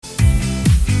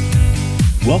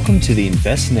Welcome to the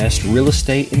InvestNest Real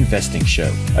Estate Investing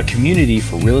Show, a community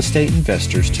for real estate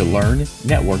investors to learn,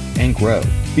 network, and grow.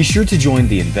 Be sure to join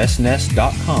the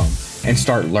InvestNest.com and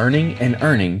start learning and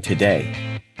earning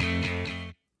today.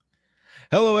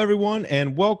 Hello, everyone,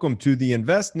 and welcome to the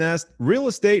InvestNest Real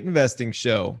Estate Investing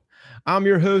Show. I'm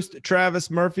your host, Travis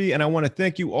Murphy, and I want to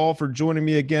thank you all for joining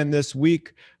me again this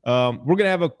week. We're going to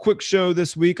have a quick show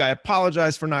this week. I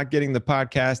apologize for not getting the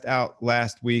podcast out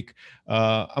last week.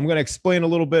 I'm going to explain a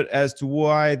little bit as to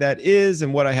why that is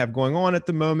and what I have going on at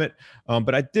the moment.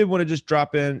 But I did want to just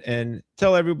drop in and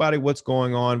tell everybody what's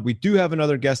going on. We do have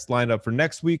another guest lined up for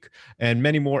next week and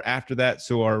many more after that.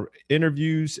 So our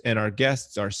interviews and our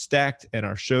guests are stacked and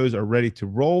our shows are ready to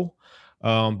roll.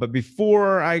 But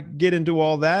before I get into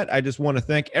all that, I just want to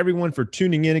thank everyone for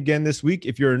tuning in again this week.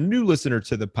 If you're a new listener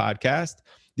to the podcast,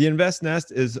 the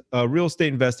InvestNest is a real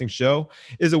estate investing show,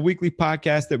 is a weekly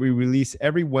podcast that we release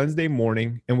every Wednesday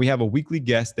morning. And we have a weekly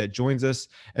guest that joins us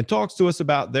and talks to us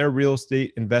about their real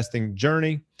estate investing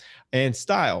journey and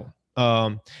style.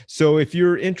 So if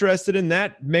you're interested in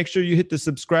that, make sure you hit the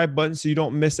subscribe button so you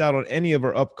don't miss out on any of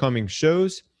our upcoming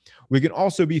shows. We can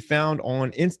also be found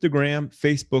on Instagram,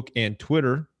 Facebook, and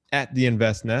Twitter at The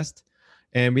InvestNest.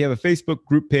 And we have a Facebook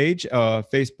group page,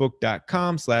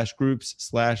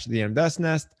 facebook.com/groups/The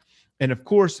InvestNest. And of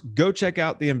course, go check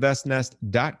out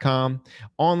theinvestnest.com,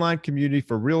 online community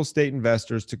for real estate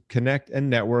investors to connect and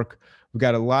network. We've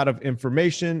got a lot of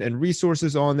information and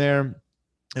resources on there,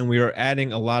 and we are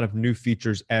adding a lot of new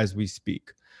features as we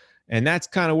speak. And that's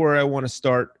kind of where I want to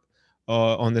start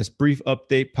on this brief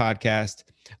update podcast.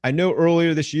 I know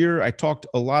earlier this year, I talked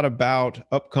a lot about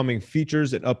upcoming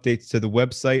features and updates to the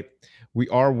website. We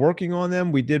are working on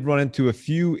them. We did run into a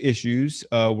few issues.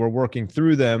 We're working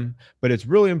through them, but it's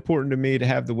really important to me to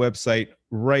have the website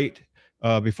right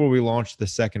before we launch the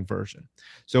second version.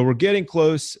 So we're getting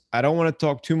close. I don't want to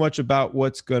talk too much about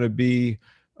what's going to be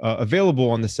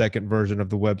available on the second version of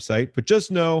the website, but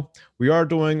just know we are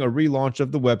doing a relaunch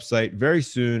of the website very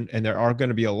soon, and there are going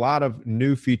to be a lot of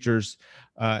new features,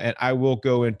 and I will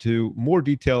go into more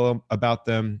detail about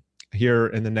them here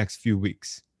in the next few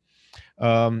weeks.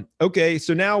 Okay,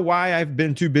 so now why I've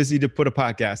been too busy to put a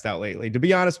podcast out lately. To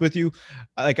be honest with you,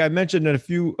 like I mentioned a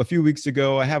few weeks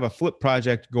ago, I have a flip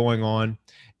project going on,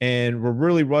 and we're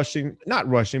really not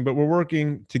rushing, but we're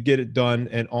working to get it done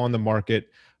and on the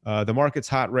market. The market's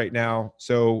hot right now,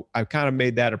 so I've kind of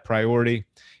made that a priority.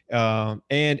 And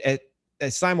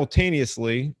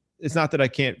simultaneously, it's not that I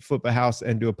can't flip a house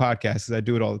and do a podcast because I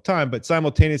do it all the time, but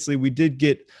simultaneously, we did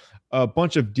get a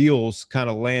bunch of deals kind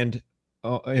of land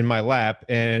in my lap.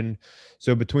 And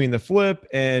so between the flip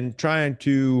and trying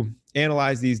to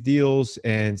analyze these deals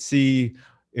and see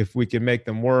if we can make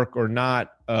them work or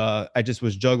not, I just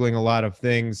was juggling a lot of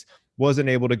things, wasn't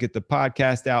able to get the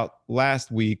podcast out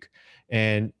last week,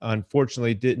 and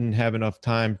unfortunately didn't have enough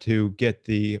time to get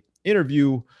the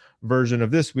interview version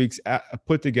of this week's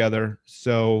put together.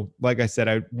 So like I said,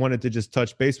 I wanted to just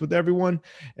touch base with everyone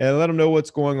and let them know what's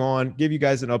going on, give you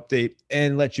guys an update,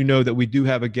 and let you know that we do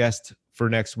have a guest for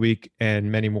next week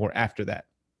and many more after that.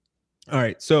 All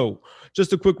right, so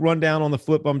just a quick rundown on the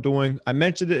flip I'm doing. I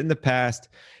mentioned it in the past.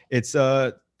 It's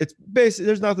basically,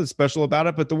 there's nothing special about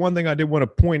it, but the one thing I did want to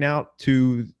point out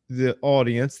to the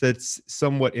audience that's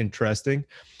somewhat interesting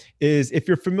is if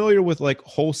you're familiar with like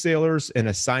wholesalers and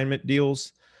assignment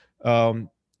deals,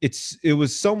 it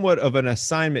was somewhat of an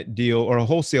assignment deal or a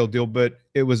wholesale deal, but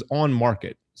it was on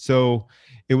market. So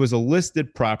it was a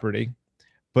listed property,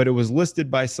 but it was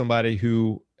listed by somebody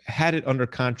who had it under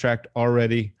contract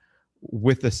already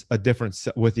with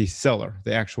with the seller,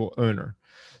 the actual owner.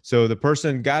 So the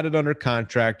person got it under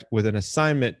contract with an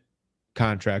assignment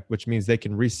contract, which means they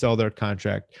can resell their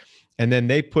contract. And then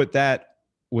they put that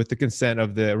with the consent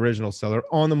of the original seller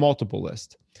on the multiple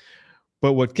list.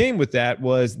 But what came with that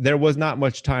was there was not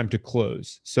much time to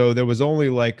close. So there was only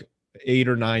like 8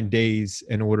 or 9 days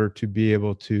in order to be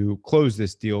able to close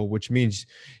this deal, which means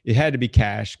it had to be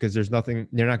cash because they're not going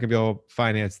to be able to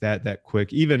finance that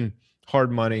quick. Even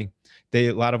hard money,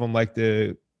 a lot of them like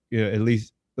to at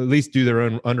least do their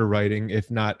own underwriting,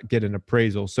 if not get an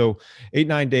appraisal. So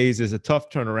 8-9 days is a tough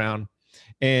turnaround.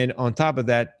 And on top of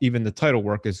that, even the title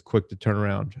work is quick to turn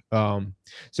around.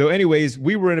 So anyways,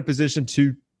 we were in a position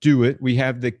to do it. We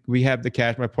have the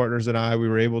cash, my partners and I, we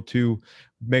were able to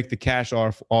make the cash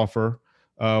offer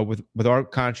with our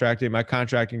contracting, my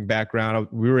contracting background.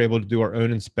 We were able to do our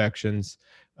own inspections.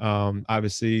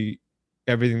 Obviously,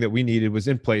 everything that we needed was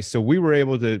in place. So we were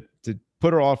able to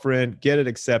put our offer in, get it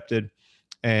accepted,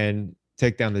 and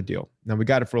take down the deal. Now we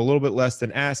got it for a little bit less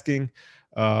than asking.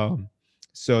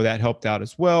 So that helped out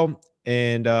as well.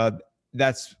 And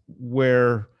that's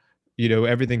where,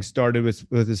 everything started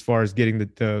with as far as getting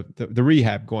the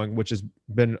rehab going, which has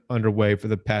been underway for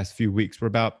the past few weeks. We're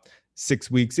about 6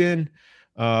 weeks in,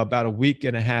 about a week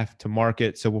and a half to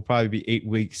market. So we'll probably be 8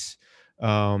 weeks. It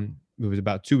was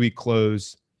about 2-week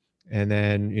close. And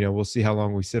then, we'll see how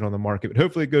long we sit on the market, but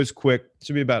hopefully it goes quick. It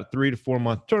should be about a 3 to 4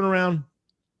 month turnaround.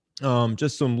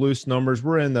 Just some loose numbers.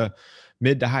 We're in the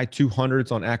mid to high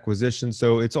 200s on acquisition.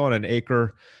 So it's on an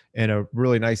acre in a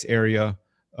really nice area,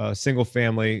 single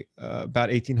family, about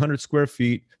 1,800 square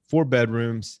feet, 4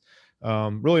 bedrooms,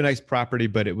 really nice property,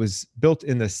 but it was built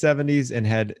in the 70s and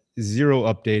had zero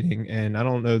updating. And I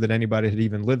don't know that anybody had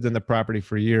even lived in the property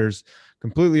for years.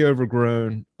 Completely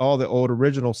overgrown, all the old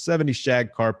original 70s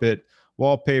shag carpet,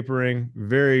 wallpapering,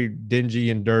 very dingy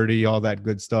and dirty, all that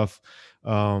good stuff.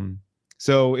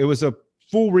 So it was a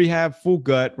full rehab, full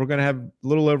gut. We're going to have a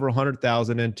little over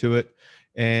 100,000 into it,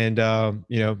 and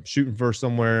shooting for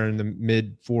somewhere in the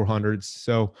mid 400s.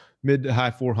 So mid to high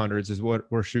 400s is what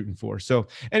we're shooting for. So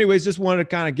anyways, just wanted to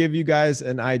kind of give you guys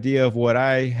an idea of what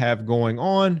I have going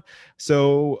on.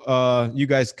 So you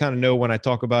guys kind of know when I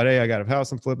talk about, hey, I got a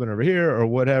house I'm flipping over here or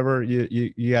whatever,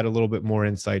 you got a little bit more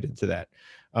insight into that.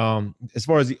 As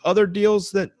far as the other deals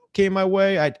that came my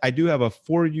way, I do have a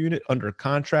 4-unit under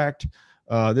contract.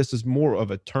 This is more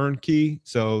of a turnkey.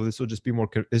 So this will just be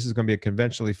this is going to be a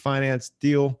conventionally financed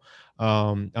deal.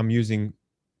 I'm using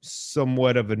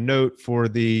somewhat of a note for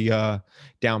the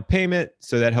down payment.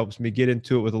 So that helps me get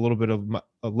into it with a little bit of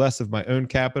less of my own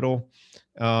capital.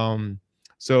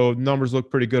 So numbers look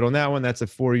pretty good on that one. That's a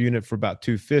 4-unit for about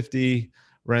 $250.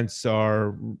 Rents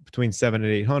are between $700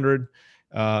 and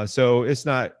 $800. So it's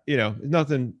not,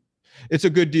 nothing. It's a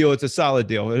good deal. It's a solid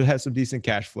deal. It has some decent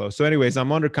cash flow. So anyways,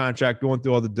 I'm under contract, going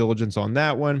through all the diligence on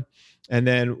that one. And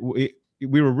then we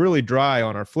were really dry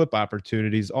on our flip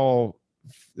opportunities all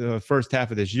the first half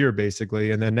of this year,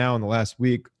 basically. And then now in the last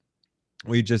week,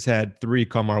 we just had 3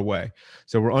 come our way.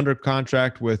 So we're under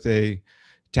contract with a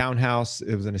townhouse.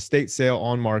 It was an estate sale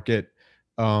on market.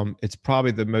 It's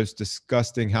probably the most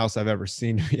disgusting house I've ever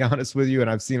seen, to be honest with you. And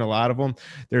I've seen a lot of them.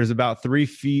 There's about 3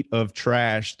 feet of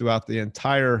trash throughout the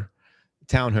entire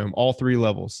townhome, all 3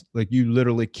 levels. Like, you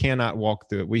literally cannot walk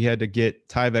through it. We had to get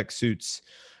Tyvek suits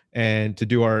and to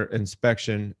do our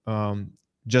inspection,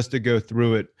 just to go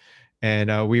through it.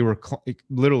 And we were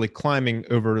literally climbing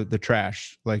over the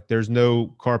trash. Like, there's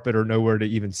no carpet or nowhere to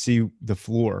even see the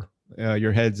floor.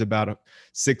 Your head's about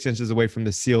 6 inches away from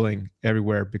the ceiling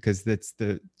everywhere, because that's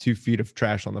the 2 feet of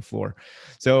trash on the floor.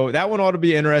 So that one ought to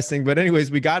be interesting. But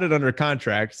anyways, we got it under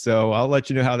contract. So I'll let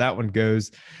you know how that one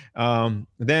goes.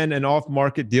 Then an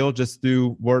off-market deal just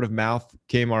through word of mouth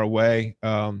came our way.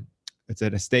 It's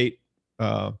an estate.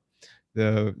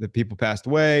 The people passed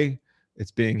away.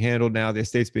 It's being handled now. The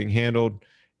estate's being handled.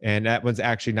 And that one's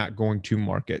actually not going to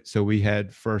market. So we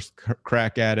had first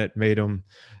crack at it, made them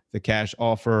the cash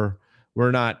offer.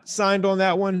 We're not signed on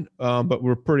that one, but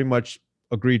we're pretty much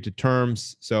agreed to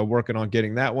terms. So working on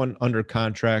getting that one under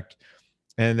contract.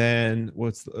 And then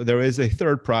there is a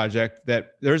third project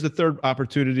there's a third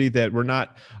opportunity that we're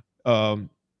not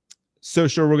so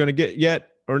sure we're going to get yet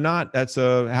or not. That's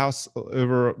a house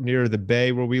over near the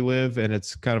bay where we live, and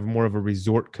it's kind of more of a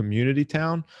resort community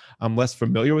town. I'm less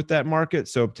familiar with that market,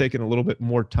 so I'm taking a little bit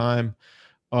more time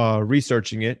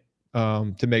researching it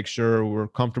to make sure we're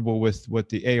comfortable with what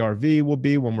the ARV will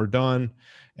be when we're done.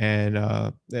 And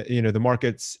the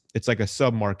market's, it's like a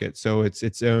sub-market, so it's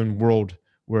its own world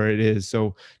where it is.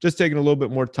 So just taking a little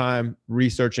bit more time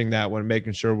researching that one,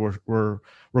 making sure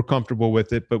we're comfortable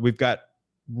with it. But we've got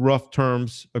rough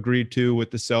terms agreed to with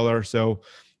the seller. So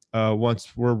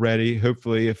once we're ready,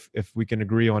 hopefully if we can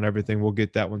agree on everything, we'll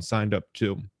get that one signed up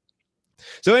too.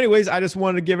 So anyways, I just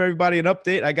wanted to give everybody an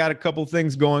update. I got a couple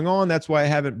things going on. That's why I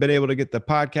haven't been able to get the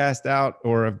podcast out,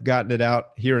 or I've gotten it out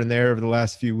here and there over the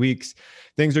last few weeks.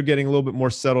 Things are getting a little bit more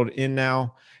settled in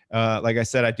now. Like I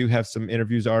said, I do have some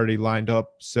interviews already lined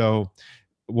up. So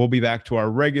we'll be back to our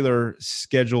regular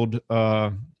scheduled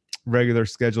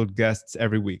guests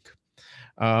every week.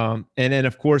 And then,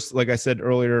 of course, like I said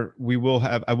earlier,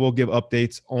 I will give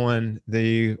updates on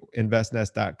the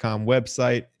investnest.com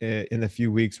website in a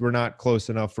few weeks. We're not close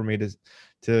enough for me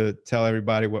to tell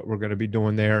everybody what we're going to be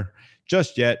doing there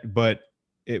just yet, but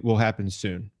it will happen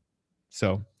soon.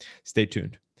 So stay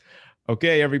tuned.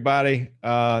 Okay, everybody,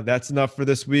 that's enough for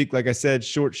this week. Like I said,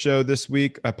 short show this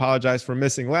week. I apologize for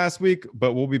missing last week,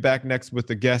 but we'll be back next with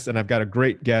a guest, and I've got a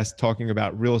great guest talking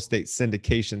about real estate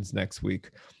syndications next week.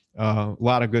 A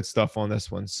lot of good stuff on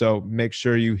this one. So make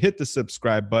sure you hit the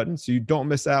subscribe button so you don't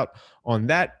miss out on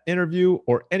that interview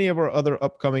or any of our other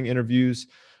upcoming interviews.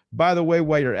 By the way,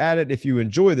 while you're at it, if you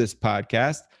enjoy this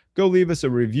podcast, go leave us a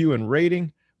review and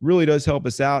rating. Really does help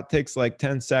us out. Takes like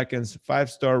 10 seconds,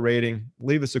 5-star rating.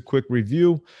 Leave us a quick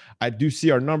review. I do see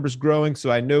our numbers growing,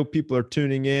 so I know people are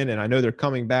tuning in, and I know they're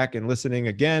coming back and listening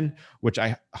again, which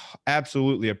I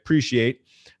absolutely appreciate.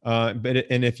 And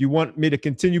if you want me to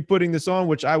continue putting this on,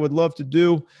 which I would love to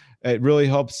do, it really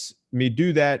helps me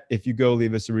do that if you go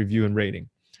leave us a review and rating.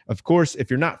 Of course, if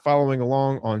you're not following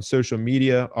along on social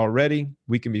media already,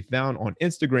 we can be found on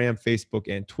Instagram,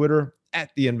 Facebook, and Twitter at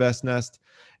The Invest Nest.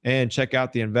 And check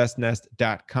out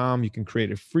theinvestnest.com. You can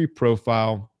create a free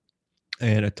profile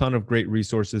and a ton of great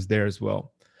resources there as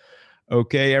well.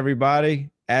 Okay,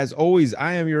 everybody. As always,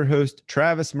 I am your host,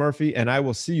 Travis Murphy, and I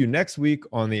will see you next week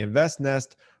on the Invest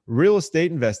Nest Real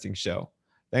Estate Investing Show.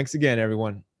 Thanks again,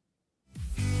 everyone.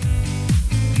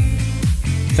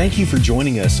 Thank you for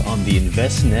joining us on the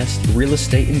Invest Nest Real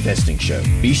Estate Investing Show.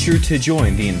 Be sure to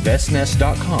join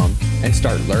theinvestnest.com and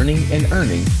start learning and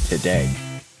earning today.